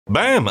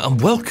Bam, and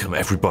welcome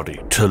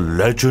everybody to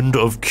Legend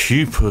of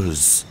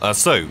Keepers.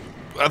 So,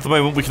 at the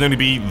moment we can only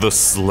be the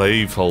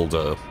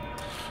slaveholder.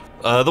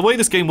 The way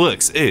this game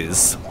works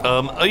is,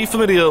 are you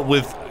familiar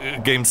with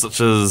games such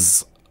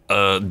as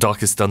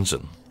Darkest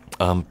Dungeon?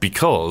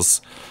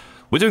 Because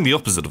we're doing the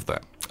opposite of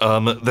that.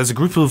 There's a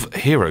group of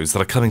heroes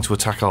that are coming to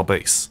attack our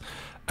base,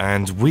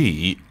 and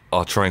we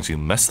are trying to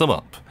mess them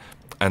up.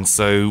 And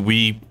so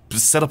we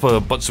set up a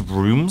bunch of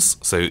rooms.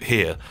 So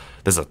here,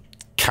 there's a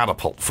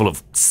catapult full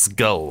of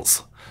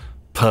skulls.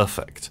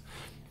 Perfect.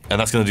 And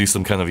that's going to do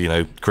some kind of, you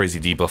know, crazy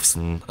debuffs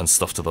and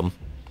stuff to them.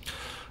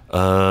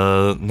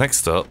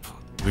 Next up,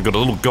 we've got a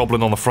little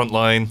goblin on the front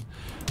line.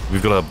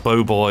 We've got a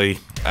bow boy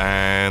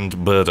and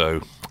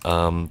birdo.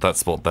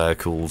 That's what they're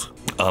called.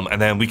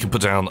 And then we can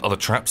put down other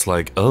traps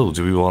like, oh,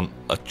 do we want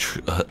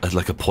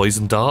like a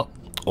poison dart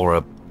or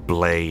a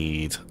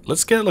blade?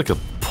 Let's get like a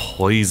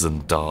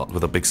poison dart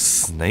with a big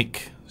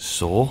snake.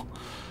 Sure.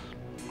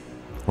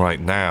 Right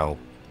now.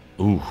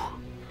 Ooh.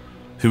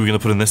 Who are we going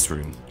to put in this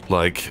room?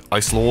 Like,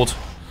 Ice Lord,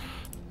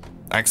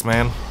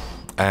 Axeman,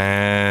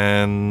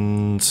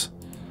 and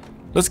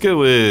let's go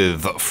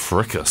with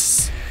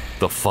Frickus,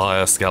 the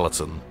fire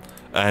skeleton.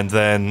 And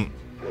then,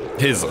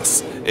 here's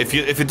us. If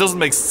it doesn't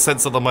make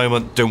sense at the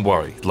moment, don't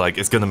worry. Like,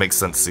 it's going to make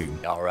sense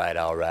soon. Alright.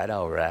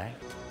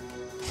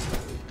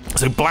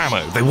 So,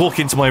 blammo, they walk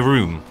into my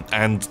room,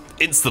 and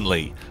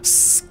instantly,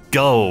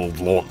 skull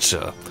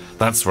launcher.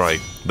 That's right,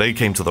 they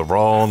came to the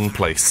wrong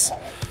place.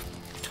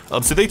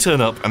 So they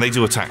turn up and they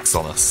do attacks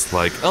on us.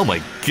 Like, oh my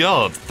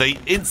god,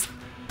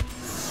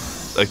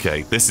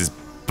 okay, this is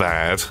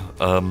bad.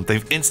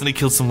 They've instantly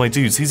killed some of my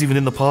dudes. Who's even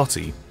in the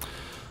party?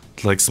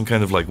 Like some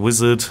kind of like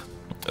wizard,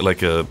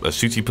 like a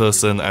shooty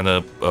person, and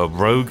a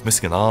rogue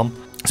missing an arm.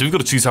 So we've got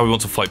to choose how we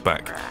want to fight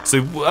back. So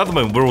at the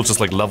moment we're all just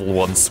like level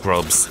 1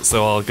 scrubs.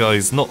 So our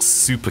guy's not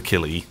super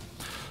killy.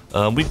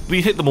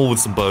 We hit them all with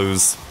some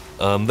bows.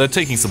 They're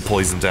taking some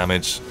poison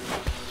damage.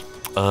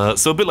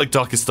 So a bit like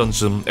Darkest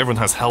Dungeon, everyone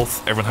has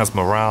health, everyone has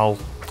morale,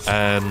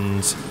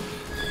 and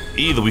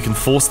either we can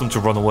force them to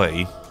run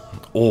away,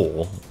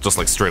 or just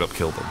like straight up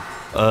kill them.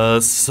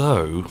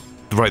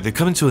 Right, they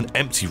come into an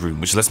empty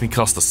room, which lets me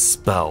cast a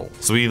spell.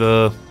 So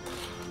either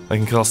I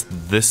can cast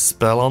this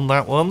spell on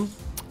that one,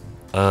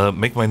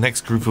 make my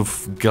next group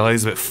of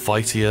guys a bit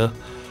fightier,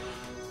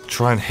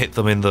 try and hit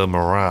them in the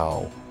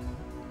morale.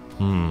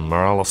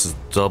 Morale loss is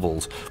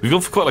doubled. We've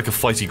gone for quite like a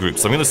fighty group,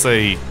 so I'm going to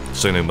say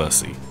show no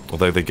mercy.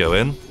 Although they go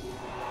in,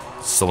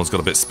 someone's got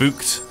a bit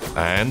spooked,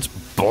 and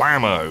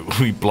blammo!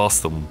 We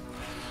blast them.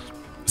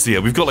 So yeah,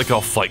 we've got like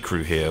our fight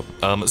crew here.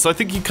 So I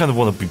think you kind of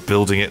want to be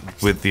building it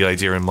with the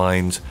idea in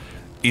mind.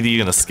 Either you're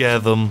going to scare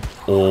them,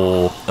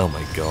 or oh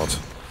my god,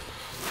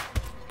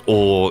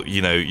 or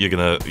you know you're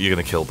gonna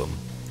kill them.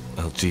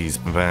 Oh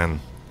jeez, man,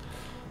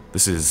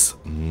 this is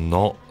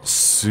not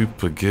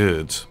super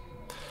good.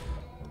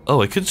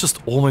 Oh, I could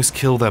just almost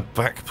kill their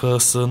back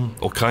person,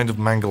 or kind of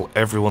mangle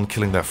everyone,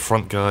 killing their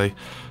front guy.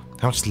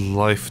 How much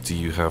life do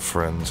you have,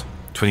 friend?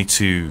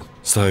 22.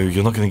 So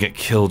you're not going to get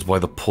killed by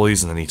the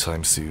poison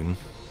anytime soon.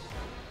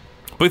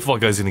 Both of our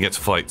guys are going to get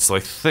to fight, so I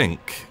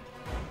think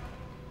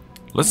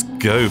let's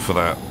go for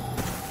that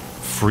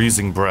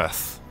freezing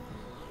breath.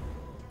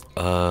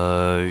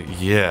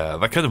 Yeah,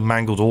 that kind of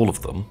mangled all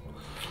of them.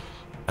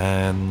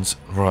 And,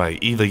 right,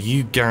 either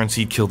you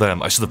guaranteed kill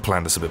them. I should have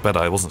planned this a bit better.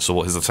 I wasn't sure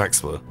what his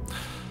attacks were.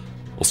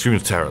 Or Scream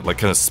of Terror, like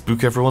kind of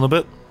spook everyone a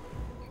bit?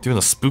 Do you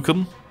want to spook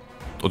them?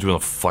 Or do you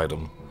want to fight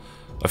them?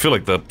 I feel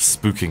like they're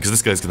spooking, because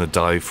this guy's going to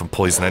die from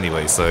poison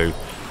anyway, so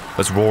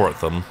let's roar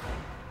at them.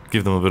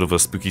 Give them a bit of a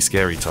spooky,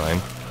 scary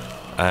time.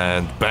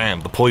 And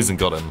bam, the poison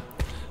got him.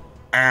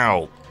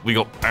 Ow! We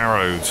got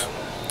arrowed.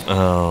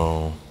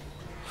 Oh.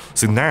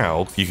 So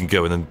now, you can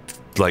go in and,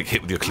 like,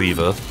 hit with your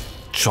cleaver.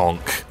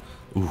 Chonk.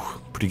 Ooh,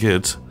 pretty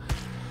good.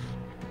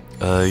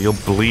 You're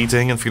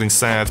bleeding and feeling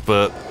sad,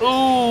 but...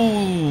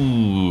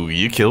 Ooh!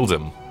 You killed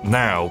him.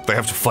 Now, they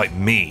have to fight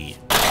me.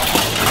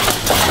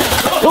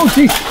 Oh,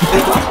 jeez!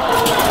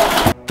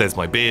 There's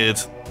my beard,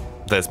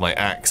 there's my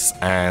axe,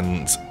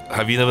 and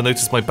have you never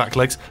noticed my back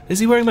legs? Is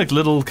he wearing like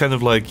little kind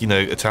of like, you know,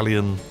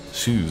 Italian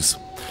shoes?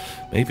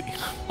 Maybe.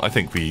 I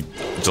think we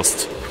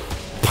just,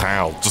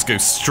 pow, just go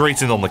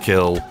straight in on the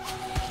kill.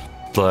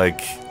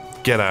 Like,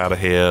 get out of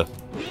here.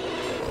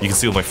 You can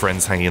see all my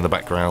friends hanging in the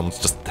background,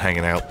 just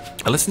hanging out.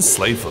 And let's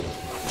enslave them.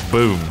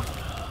 Boom.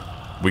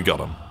 We got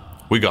them.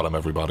 We got them,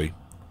 everybody.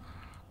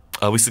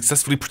 We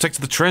successfully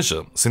protected the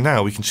treasure, so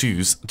now we can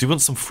choose, do you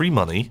want some free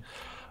money,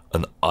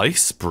 an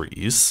ice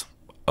breeze,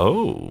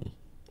 oh,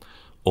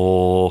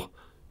 or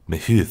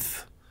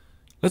Mehith.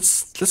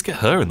 Let's get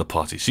her in the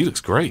party, she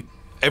looks great.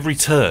 Every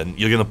turn,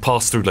 you're going to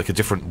pass through like a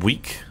different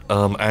week,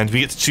 and we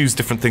get to choose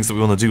different things that we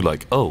want to do,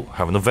 like, oh,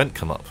 have an event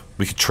come up.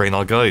 We could train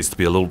our guys to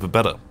be a little bit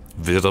better.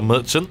 Visit a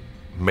merchant,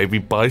 maybe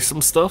buy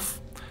some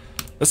stuff.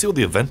 Let's see what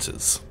the event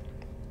is.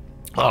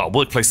 Ah,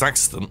 workplace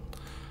accident.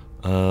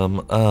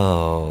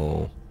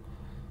 Oh...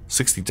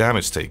 60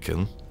 damage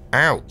taken.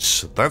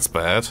 Ouch, that's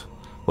bad.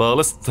 Well,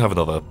 let's have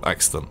another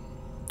accident.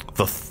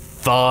 The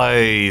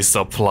thigh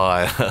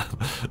supplier.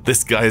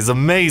 This guy is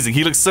amazing.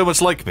 He looks so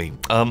much like me.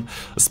 A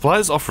supplier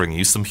is offering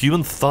you some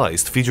human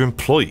thighs to feed your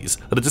employees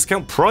at a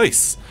discount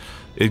price.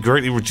 It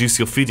greatly reduce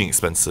your feeding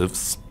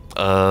expenses.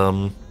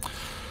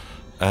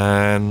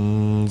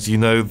 And, you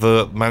know,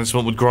 the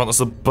management would grant us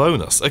a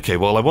bonus. Okay,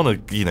 well, I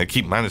want to, you know,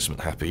 keep management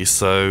happy,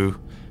 so...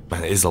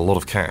 Man, it is a lot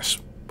of cash.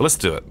 But let's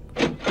do it.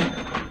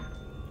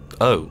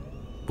 Oh.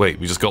 Wait,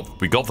 we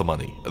got the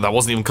money. That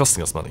wasn't even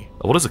costing us money.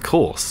 What is a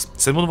course?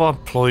 Send one of our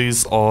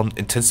employees on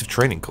intensive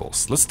training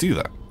course. Let's do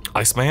that.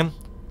 Iceman?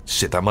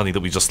 Shit, that money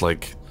that we just,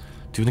 like...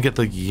 Do you want to get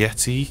the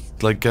Yeti,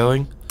 like,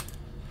 going?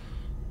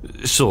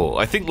 Sure,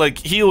 I think, like,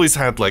 he always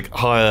had, like,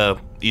 higher...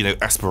 you know,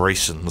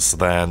 aspirations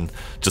than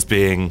just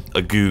being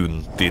a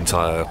goon the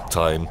entire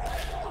time.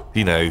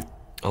 You know,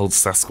 old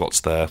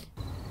Sasquatch there.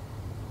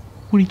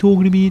 What are you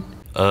talking about?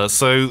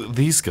 So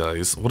these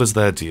guys, what is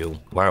their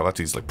deal? Wow, that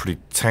dude's like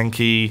pretty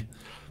tanky.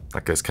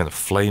 That guy's kind of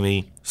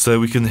flamey. So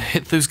we can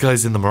hit those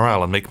guys in the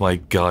morale and make my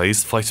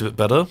guys fight a bit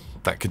better.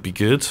 That could be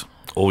good.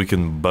 Or we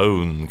can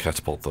bone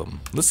catapult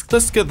them.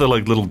 Let's get the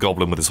like little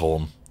goblin with his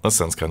horn. That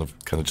sounds kind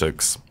of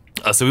jokes.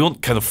 So we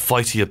want kind of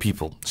fightier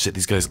people. Shit,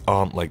 these guys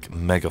aren't like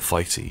mega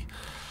fighty.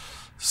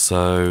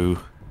 So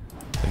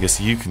I guess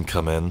you can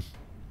come in.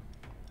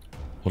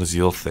 What is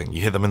your thing?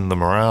 You hit them in the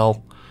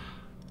morale.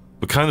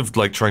 We're kind of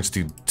like trying to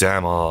do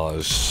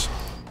damage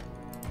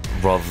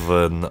rather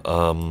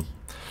than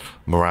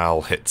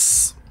morale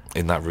hits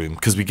in that room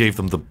because we gave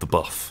them the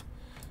buff.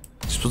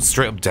 Just put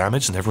straight up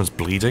damage and everyone's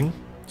bleeding?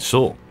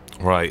 Sure.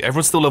 Right,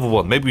 everyone's still level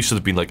 1. Maybe we should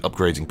have been like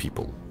upgrading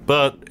people,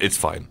 but it's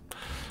fine.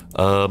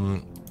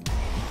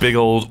 Big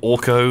old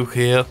Orko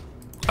here.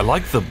 I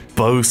like the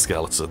bow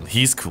skeleton.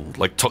 He's cool.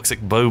 Like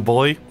Toxic Bow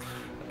Boy.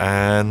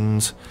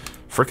 And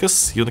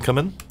Frickus, you wanna come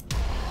in?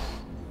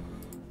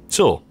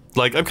 Sure.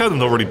 Like, I'm kind of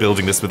not really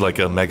building this with like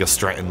a mega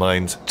strat in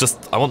mind.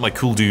 Just, I want my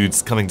cool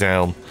dudes coming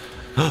down.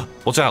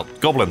 Watch out,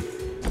 Goblin.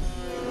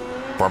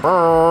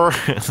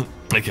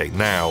 Okay,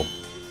 now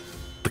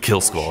the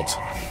kill squad.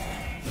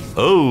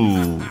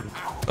 Oh,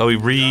 he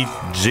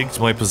rejigged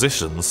my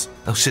positions.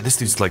 Oh shit, this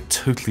dude's like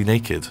totally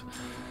naked.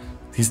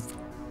 He's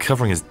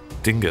covering his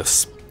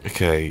dingus.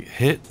 Okay,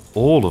 hit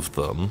all of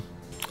them.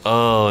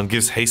 Oh, and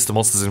gives haste to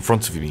monsters in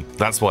front of me.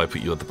 That's why I put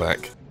you at the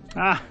back.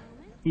 Ah,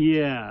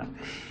 yeah.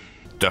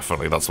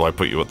 Definitely, that's why I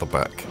put you at the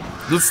back.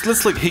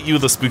 Let's like hit you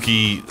with a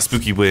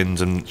spooky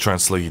wind and try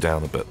and slow you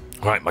down a bit.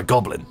 Right, my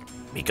goblin.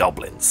 Me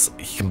goblins.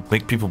 He can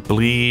make people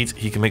bleed.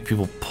 He can make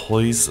people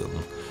poison.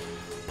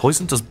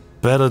 Poison does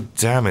better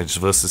damage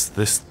versus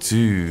this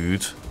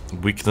dude.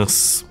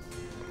 Weakness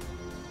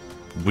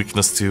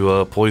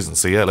to poison.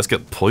 So yeah, let's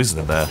get poison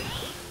in there.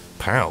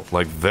 Pow,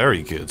 like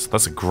very good.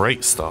 That's a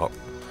great start.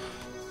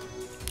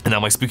 And now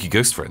my spooky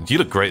ghost friend. You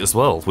look great as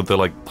well with the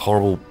like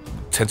horrible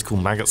tentacle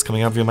maggots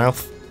coming out of your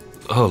mouth.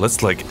 Oh,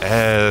 let's like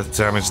air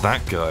damage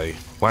that guy.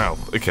 Wow,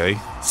 okay.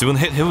 So we want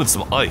to hit him with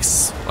some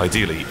ice,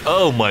 ideally.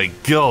 Oh my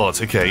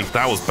god, okay,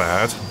 that was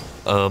bad.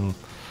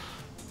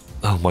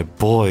 Oh, my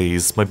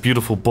boys, my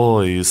beautiful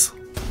boys.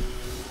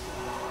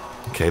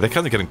 Okay, they're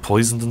kind of getting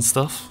poisoned and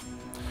stuff.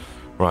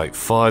 Right,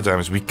 fire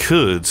damage. We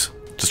could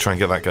just try and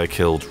get that guy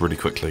killed really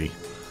quickly.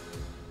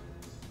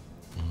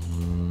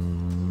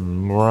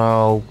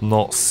 Morale,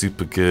 not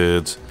super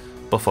good.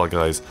 Buff our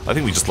guys. I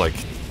think we just like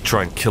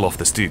try and kill off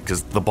this dude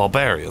because the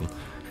barbarian,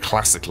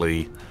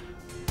 classically,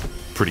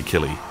 pretty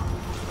killy.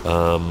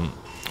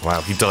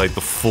 Wow, he died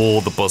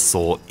before the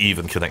buzzsaw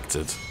even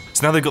connected.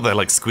 So now they've got their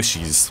like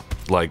squishies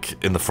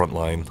like in the front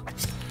line.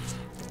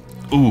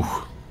 Ooh,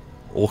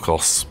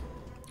 Orkos.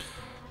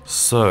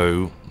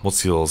 So,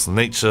 what's yours?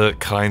 Nature,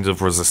 kind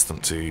of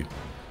resistant to.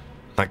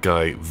 That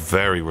guy,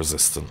 very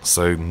resistant.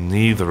 So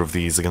neither of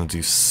these are going to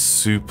do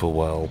super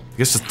well. I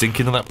guess just dink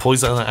into that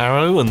poison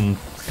arrow and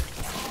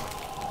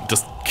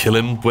just kill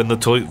him when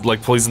the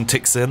poison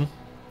ticks in.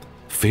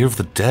 Fear of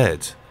the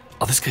Dead.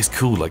 Oh, this guy's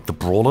cool, like the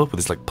brawler with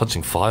his like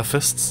punching fire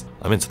fists.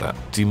 I'm into that.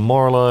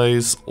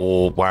 Demoralize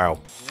or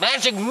wow.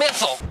 Magic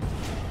missile!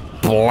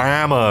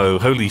 Blammo!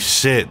 Holy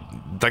shit.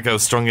 That guy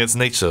was strong against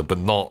nature, but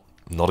not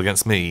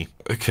against me.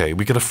 Okay,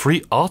 we get a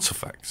free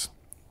artifact.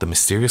 The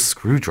mysterious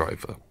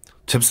screwdriver.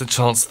 10%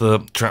 chance the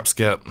traps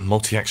get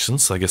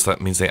multi-actions, so I guess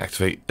that means they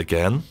activate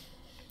again.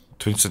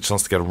 20%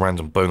 chance to get a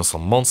random bonus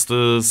on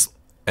monsters.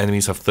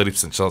 Enemies have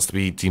 30% chance to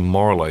be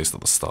demoralized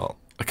at the start.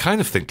 I kind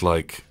of think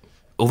like,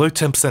 although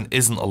 10%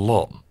 isn't a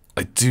lot,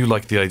 I do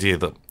like the idea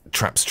that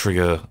traps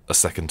trigger a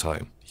second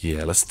time.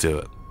 Yeah, let's do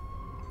it.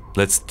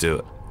 Let's do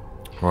it.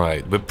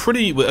 Right, we're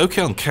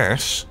okay on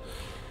cash.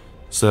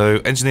 So,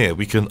 engineer,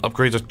 we can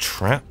upgrade a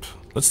trap.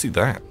 Let's do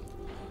that.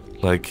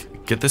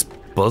 Like, get this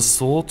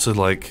buzzsaw to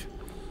like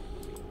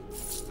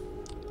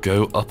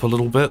go up a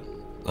little bit.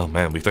 Oh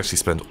man, we could actually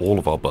spend all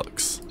of our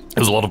bucks. It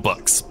was a lot of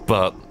bucks,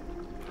 but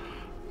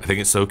I think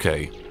it's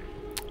okay.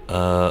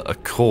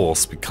 Of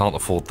course, we can't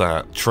afford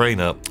that.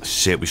 Trainer,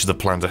 shit, we should have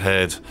planned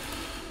ahead.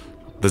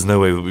 There's no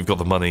way that we've got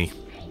the money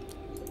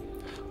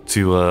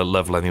to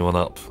level anyone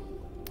up.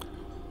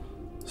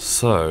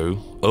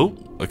 So, oh,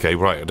 okay,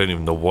 right, I don't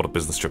even know what a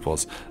business trip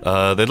was.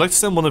 They'd like to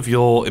send one of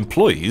your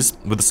employees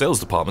with the sales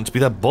department to be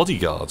their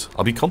bodyguard.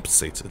 I'll be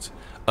compensated.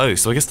 Oh,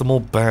 so I guess the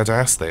more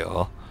badass they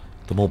are,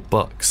 the more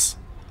bucks.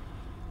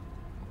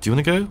 Do you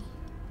want to go?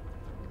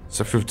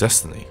 Scepter of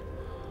Destiny.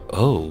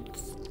 Oh,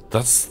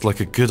 that's like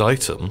a good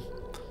item.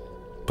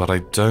 But I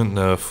don't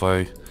know if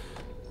I...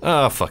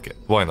 Ah, fuck it.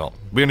 Why not?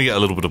 We only get a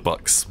little bit of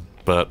bucks,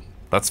 but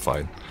that's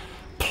fine.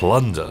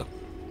 Plunder.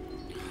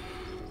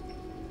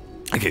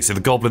 Okay, so the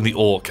Goblin, the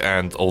Orc,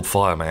 and Old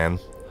Fireman.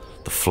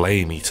 The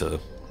Flame Eater.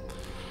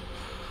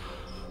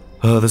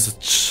 There's a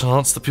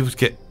chance that people could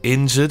get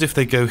injured if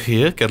they go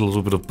here, get a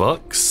little bit of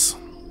bucks.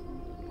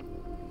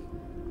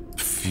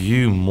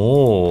 Few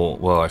more...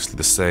 Well, actually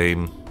the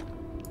same.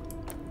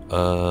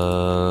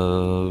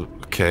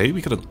 Okay,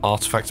 we got an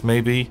artifact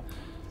maybe.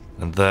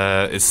 And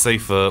there is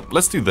safer.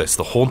 Let's do this,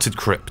 the Haunted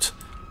Crypt.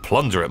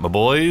 Plunder it, my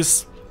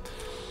boys.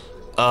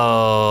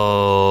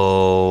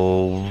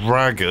 Oh,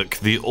 Raguk,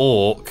 the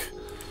Orc.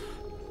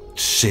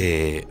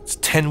 Shit.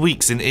 10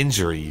 weeks in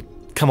injury.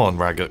 Come on,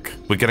 Raguk.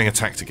 We're getting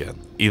attacked again.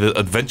 Either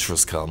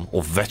adventurers come,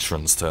 or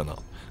veterans turn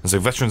up. And so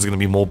veterans are going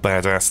to be more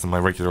badass than my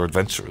regular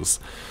adventurers.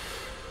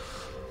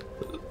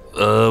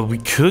 We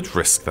could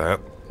risk that,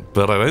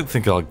 but I don't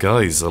think our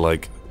guys are,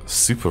 like,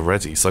 super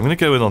ready. So I'm going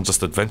to go in on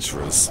just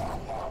adventurers.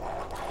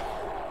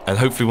 And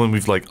hopefully when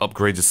we've, like,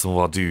 upgraded some of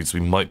our dudes, we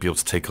might be able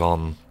to take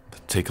on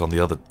the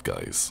other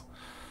guys.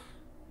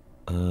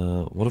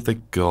 What have they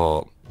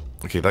got?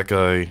 Okay, that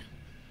guy...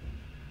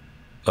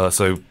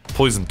 so,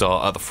 Poison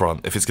Dart at the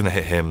front. If it's going to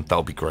hit him,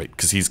 that'll be great,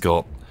 because he's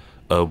got,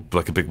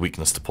 like, a big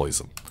weakness to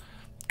poison.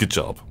 Good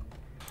job.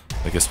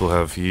 I guess we'll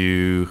have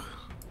you...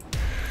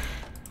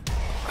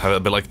 have it a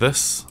bit like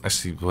this?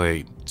 Actually,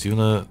 wait, do you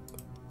want to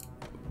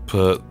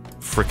put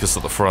Frickus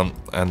at the front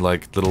and,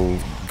 like, little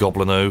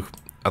Goblino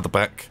at the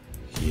back?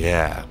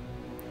 Yeah.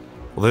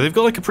 Although they've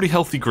got, like, a pretty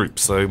healthy group,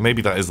 so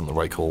maybe that isn't the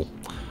right call.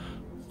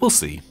 We'll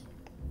see.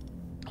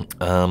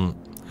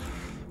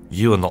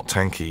 You are not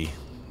tanky.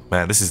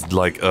 Man, this is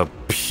like a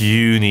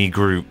puny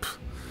group.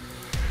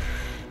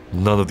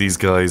 None of these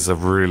guys are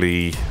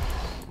really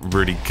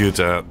good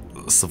at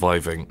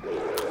surviving.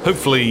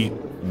 Hopefully,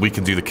 we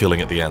can do the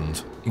killing at the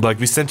end. Like,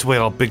 we sent away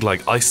our big,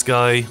 like, ice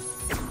guy.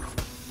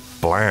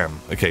 Blam.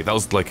 Okay, that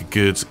was like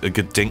a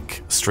good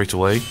dink straight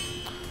away.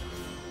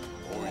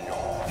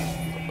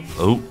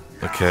 Oh,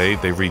 okay,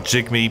 they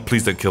rejig me.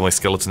 Please don't kill my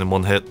skeleton in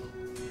one hit.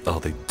 Oh,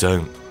 they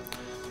don't.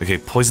 Okay,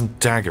 Poison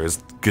Dagger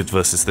is good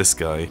versus this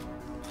guy.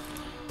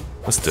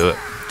 Let's do it.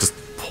 Just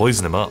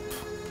poison him up.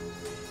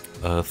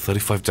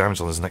 35 damage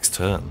on his next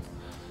turn.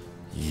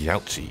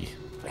 Youchie.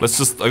 Let's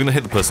just... I'm gonna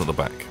hit the person at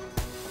the back.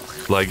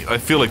 Like, I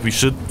feel like we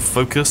should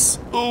focus.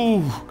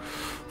 Ooh!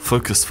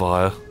 Focus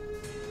fire.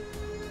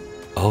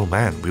 Oh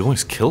man, we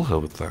almost kill her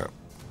with that.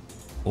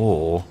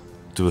 Or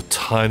do a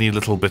tiny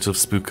little bit of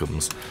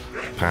spookums.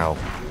 Pow.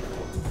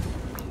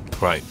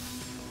 Right.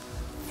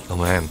 Oh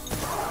man.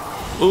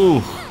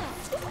 Ooh!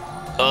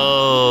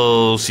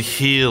 Oh, she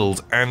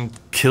healed and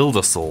killed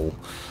us all.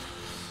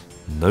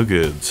 No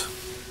good.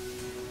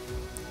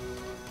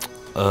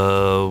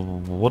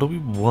 What do we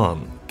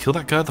want? Kill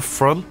that guy at the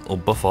front or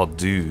buff our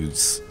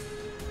dudes?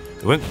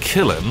 It won't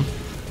kill him,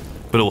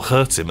 but it'll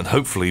hurt him, and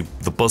hopefully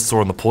the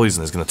buzzsaw and the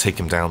poison is going to take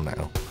him down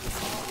now.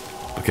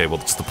 Okay, well,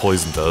 just the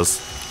poison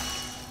does.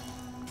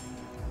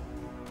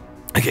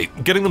 Okay,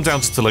 getting them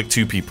down just to like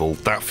 2 people,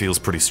 that feels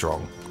pretty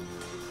strong.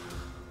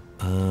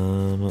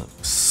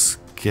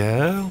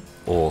 Scare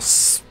or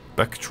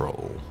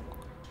Spectral?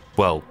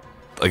 Well,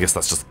 I guess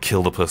that's just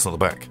kill the person at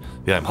the back.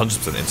 Yeah, I'm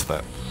 100% into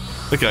that.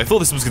 Okay, I thought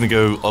this was going to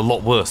go a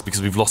lot worse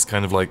because we've lost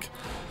kind of like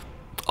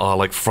our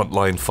like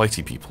frontline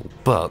fighty people,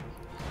 but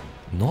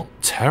not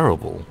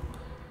terrible.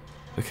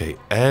 Okay,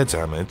 air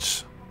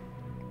damage.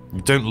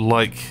 You don't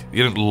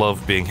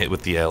love being hit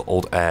with the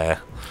old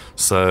air,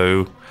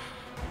 so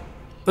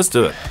let's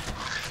do it.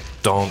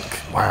 Donk.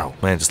 Wow,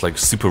 man, just like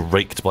super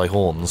raked by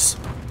horns.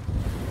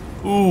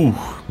 Ooh,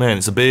 man,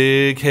 it's a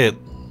big hit.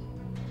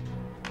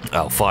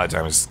 Oh, fire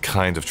damage is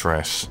kind of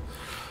trash.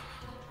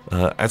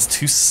 Adds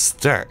 2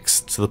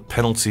 stacks to the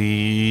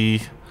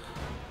penalty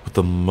with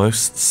the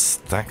most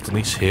stacked on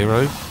each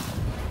hero.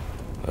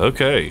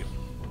 Okay.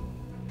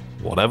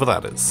 Whatever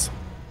that is.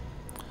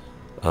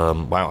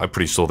 Wow, I'm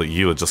pretty sure that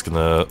you are just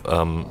gonna,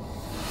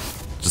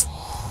 just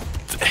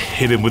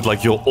hit him with,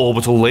 like, your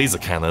orbital laser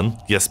cannon.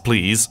 Yes,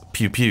 please.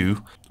 Pew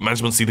pew.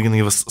 Management's either gonna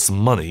give us some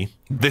money.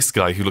 This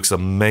guy, who looks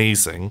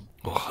amazing.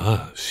 Oh,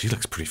 her. She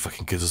looks pretty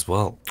fucking good as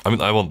well. I mean,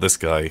 I want this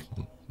guy.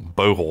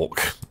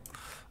 Bowhawk.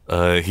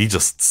 He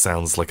just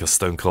sounds like a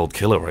stone-cold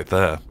killer right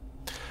there.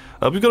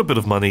 We've got a bit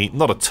of money,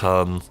 not a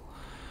ton.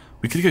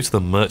 We could go to the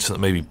merchant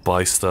and maybe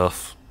buy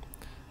stuff.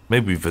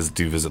 Maybe we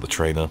do visit the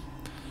trainer.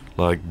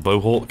 Like,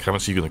 Bowhawk, how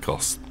much are you going to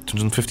cost?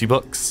 250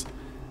 bucks?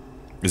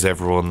 Is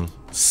everyone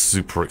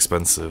super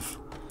expensive?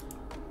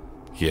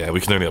 Yeah, we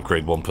can only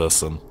upgrade 1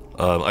 person.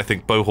 I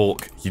think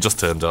Bowhawk, you just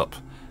turned up.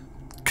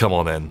 Come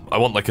on in. I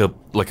want like a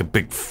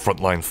big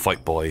frontline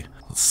fight boy.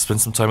 Let's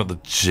spend some time at the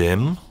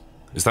gym.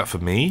 Is that for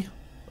me?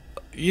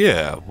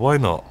 Yeah, why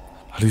not?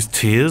 I lose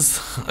tears.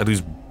 I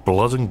lose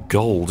blood and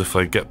gold if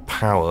I get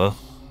power.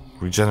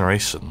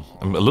 Regeneration.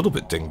 I'm a little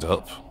bit dinged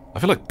up. I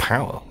feel like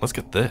power. Let's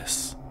get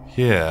this.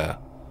 Yeah.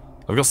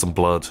 I've got some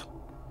blood.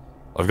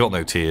 I've got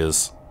no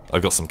tears.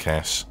 I've got some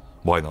cash.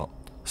 Why not?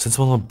 Since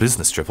I'm on a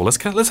business trip, well,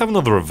 let's have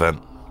another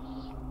event.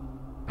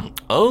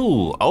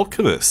 Oh,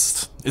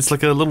 alchemist. It's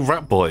like a little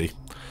rat boy.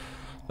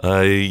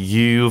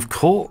 You have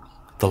caught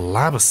the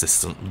lab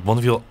assistant, one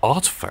of your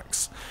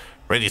artifacts.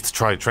 Ready to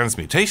try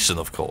transmutation,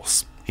 of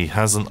course. He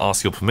hasn't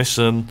asked your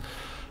permission,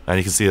 and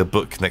you can see a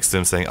book next to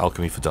him saying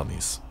Alchemy for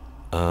Dummies.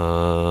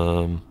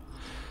 20%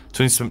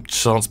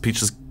 chance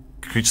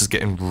creatures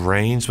get in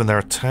range when they're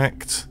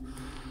attacked.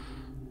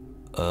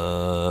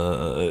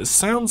 It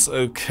sounds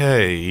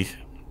okay,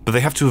 but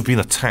they have to have been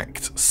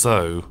attacked,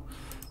 so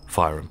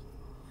fire them.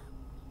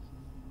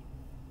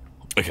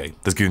 Okay,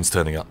 there's goons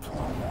turning up.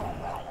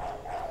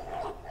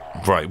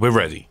 Right, we're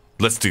ready.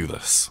 Let's do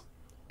this.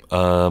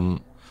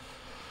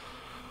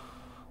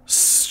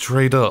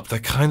 Straight up, they're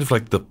kind of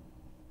like the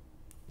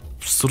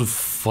sort of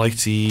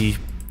fighty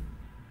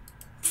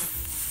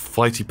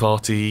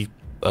party.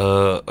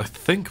 I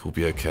think we'll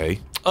be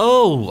okay.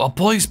 Oh, our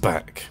boy's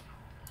back.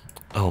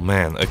 Oh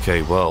man,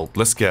 okay, well,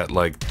 let's get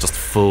like just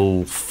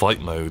full fight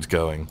mode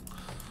going.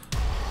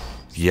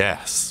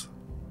 Yes.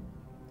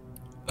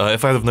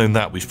 If I'd have known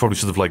that, we probably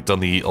should have like done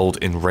the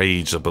old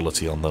enrage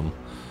ability on them.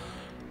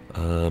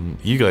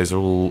 You guys are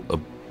all a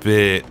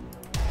bit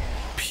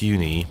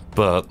puny,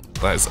 but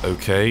that's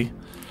okay.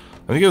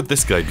 I'm gonna go with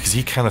this guy because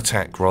he can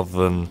attack rather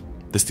than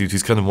this dude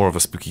who's kind of more of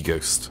a spooky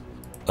ghost.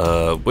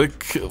 I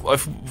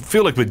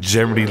feel like we're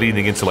generally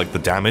leaning into like the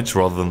damage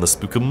rather than the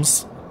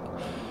spookums.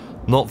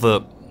 Not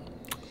that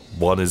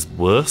one is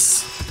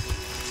worse.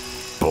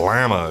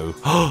 Blammo.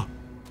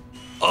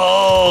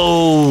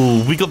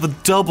 Oh, we got the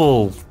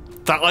double.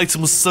 That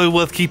item was so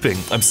worth keeping.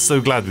 I'm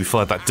so glad we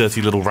fired that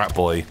dirty little rat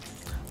boy.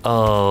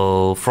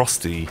 Oh,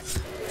 Frosty.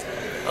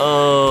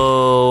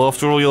 Oh,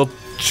 after all your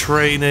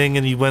training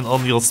and you went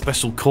on your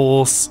special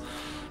course.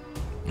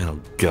 Oh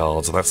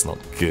god, that's not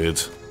good.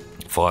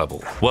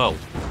 Fireball. Well,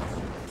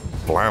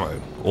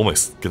 blammo.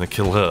 Almost gonna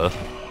kill her.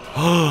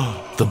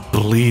 The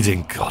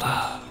bleeding got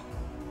her.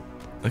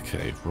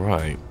 Okay,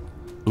 right.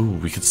 Ooh,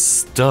 we could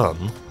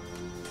stun.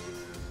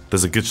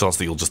 There's a good chance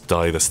that you'll just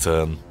die this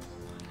turn.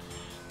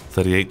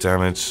 38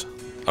 damage.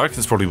 I reckon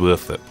it's probably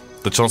worth it.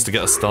 The chance to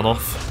get a stun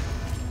off.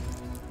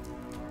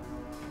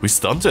 We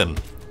stunned him.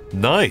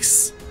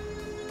 Nice.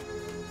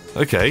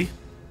 Okay.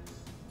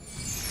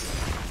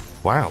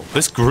 Wow,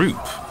 this group.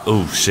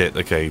 Oh shit,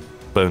 okay.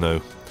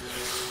 Bono.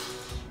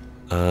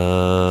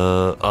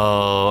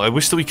 Oh, I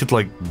wish that we could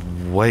like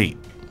wait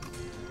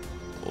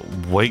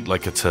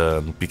like a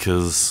turn,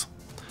 because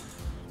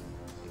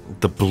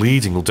the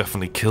bleeding will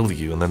definitely kill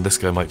you, and then this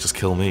guy might just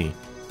kill me.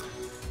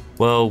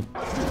 Well,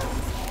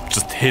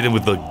 just hit him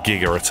with the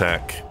Giga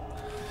attack.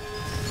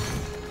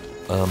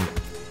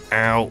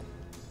 Ow.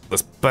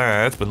 That's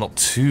bad, but not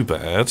too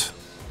bad.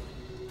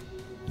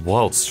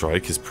 Wild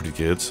Strike is pretty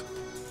good.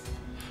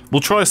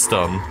 We'll try a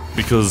stun,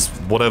 because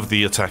whatever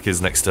the attack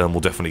is next turn,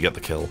 we'll definitely get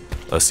the kill,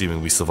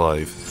 assuming we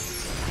survive.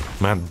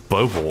 Man,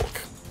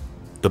 Bowhawk.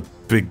 The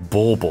big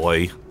ball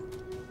boy.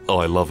 Oh,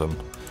 I love him.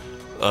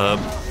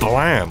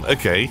 Blam!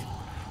 Okay.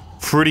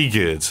 Pretty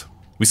good.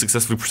 We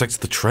successfully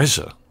protected the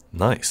treasure.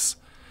 Nice.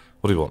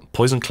 What do we want?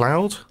 Poison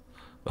Cloud?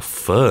 A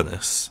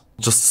furnace?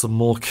 Just some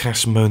more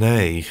cash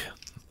money.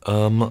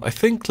 I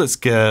think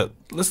I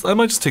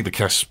might just take the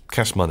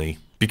cash money,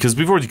 because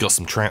we've already got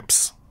some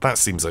traps. That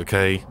seems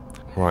okay.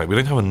 Right, we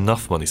don't have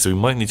enough money, so we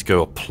might need to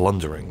go a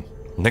plundering.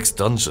 Next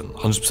dungeon,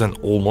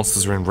 100% all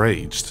monsters are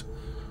enraged.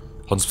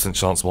 100%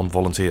 chance one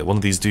volunteer, one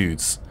of these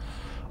dudes.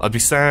 I'd be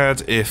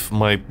sad if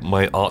my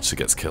archer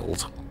gets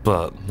killed,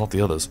 but not the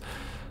others.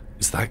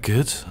 Is that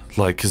good?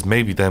 Like, because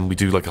maybe then we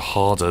do like a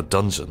harder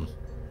dungeon.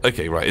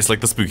 Okay, right, it's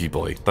like the spooky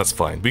boy. That's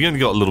fine. We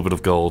only got a little bit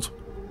of gold,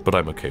 but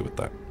I'm okay with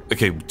that.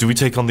 Okay, do we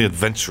take on the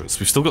adventurers?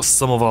 We've still got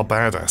some of our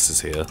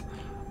badasses here.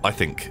 I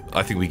think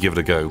we give it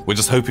a go. We're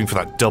just hoping for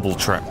that double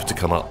trap to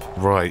come up.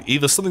 Right,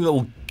 either something that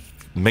will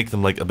make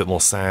them like a bit more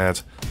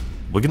sad.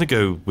 We're gonna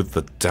go with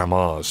the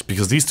damage,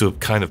 because these two are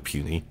kind of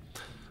puny.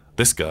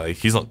 This guy,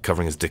 he's not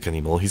covering his dick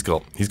anymore. He's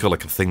got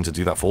like a thing to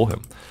do that for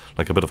him.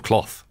 Like a bit of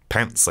cloth.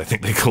 Pants, I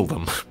think they call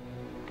them.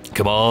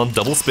 Come on,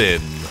 double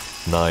spin.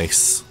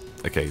 Nice.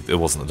 Okay, it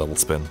wasn't a double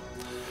spin.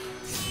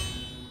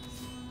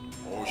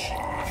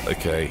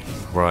 Okay,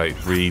 right,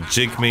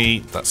 rejig me.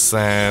 That's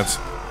sad.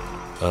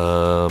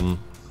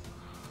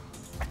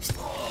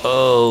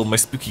 Oh, my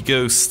spooky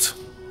ghost.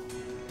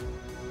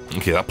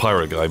 Okay, that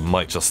pyro guy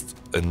might just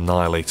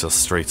annihilate us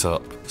straight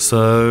up.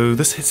 So,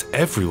 this hits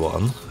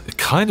everyone.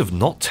 Kind of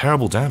not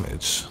terrible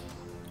damage.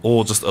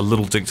 Or just a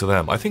little dink to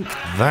them. I think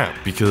that,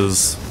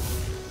 because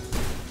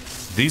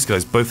these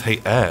guys both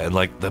hate air, and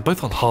like, they're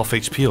both on half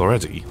HP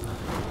already.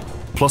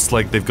 Plus,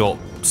 like, they've got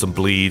some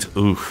bleed.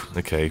 Ooh,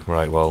 okay,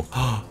 right, well.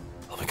 Oh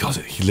my god,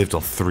 he lived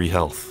on 3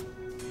 health.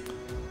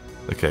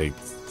 Okay,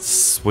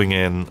 swing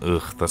in.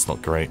 Ugh, that's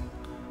not great.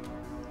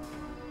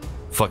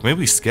 Fuck, maybe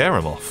we scare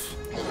him off.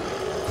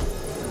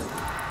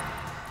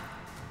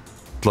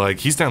 Like,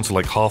 he's down to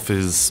like half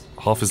his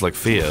like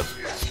fear.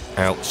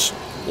 Ouch.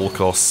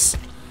 Orcos.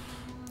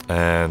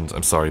 And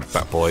I'm sorry,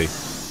 Bat Boy.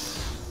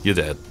 You're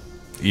dead.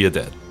 You're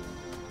dead.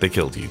 They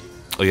killed you.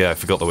 Oh yeah, I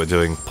forgot that we're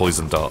doing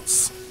poison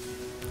darts.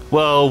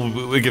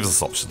 Well, it gives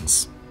us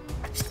options.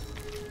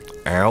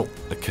 Ow.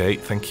 Okay,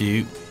 thank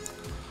you.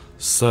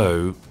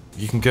 So,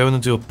 you can go in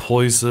and do a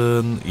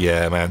poison.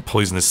 Yeah, man,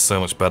 poison is so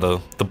much better.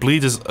 The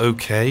bleed is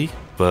okay,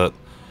 but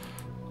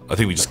I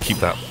think we just keep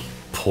that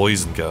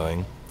poison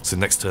going. So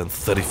next turn,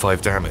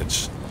 35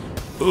 damage.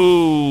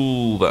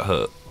 Ooh, that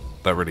hurt.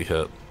 That really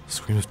hurt.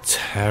 Scream of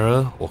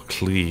Terror or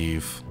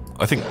Cleave?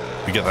 I think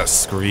we get that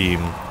Scream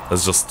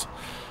as just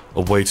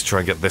a way to try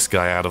and get this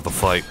guy out of the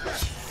fight.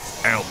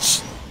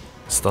 Ouch.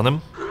 Stun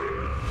him?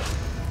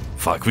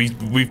 Fuck,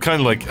 we've kind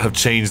of like have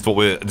changed what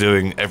we're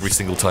doing every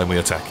single time we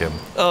attack him.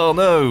 Oh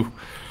no!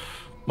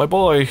 My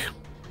boy!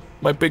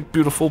 My big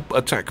beautiful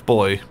attack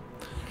boy.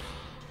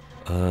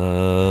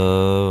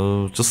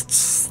 Just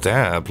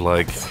stab,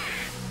 like...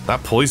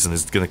 That poison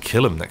is gonna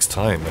kill him next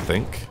time, I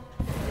think.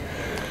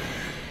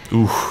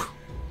 Ooh.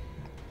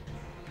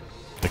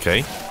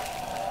 Okay.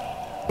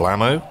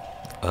 Blammo.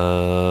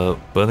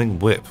 Burning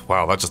Whip.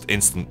 Wow, that just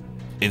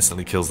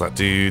instantly kills that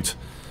dude.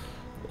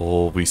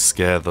 Or we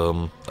scare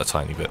them a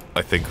tiny bit.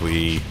 I think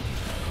we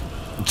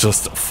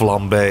just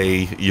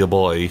flambe your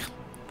boy.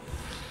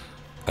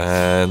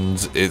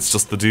 And it's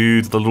just the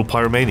dude, the little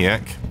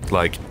pyromaniac.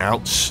 Like,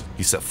 ouch.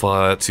 He set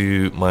fire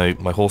to my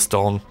horse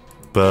dong.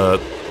 But,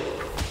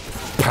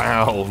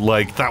 pow,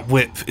 like, that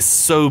whip is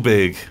so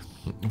big.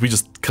 We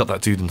just cut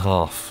that dude in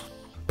half.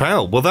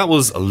 Pow, well that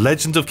was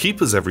Legend of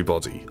Keepers,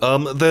 everybody.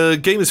 The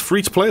game is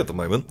free to play at the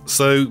moment,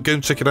 so go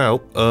and check it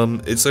out.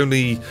 It's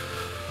only...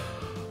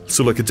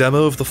 So like a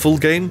demo of the full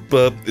game,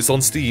 but it's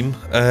on Steam,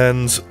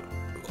 and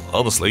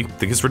honestly, I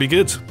think it's really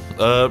good.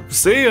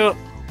 See ya!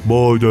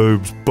 My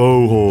name's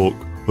Bowhawk,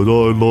 and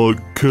I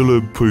like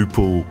killing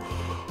people.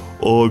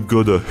 I'm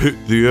gonna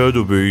hit the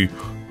enemy,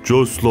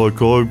 just like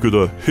I'm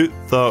gonna hit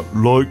that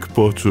like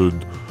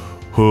button.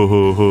 Ha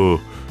ha ha.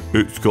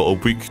 It's got a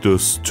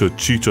weakness to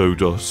Cheeto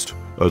dust,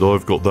 and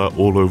I've got that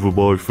all over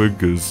my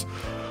fingers.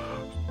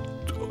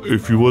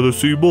 If you want to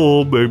see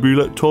more, maybe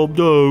let Tom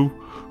know.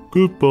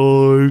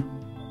 Goodbye.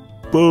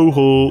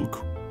 Bowhawk.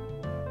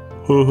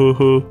 Ha ha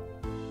ha.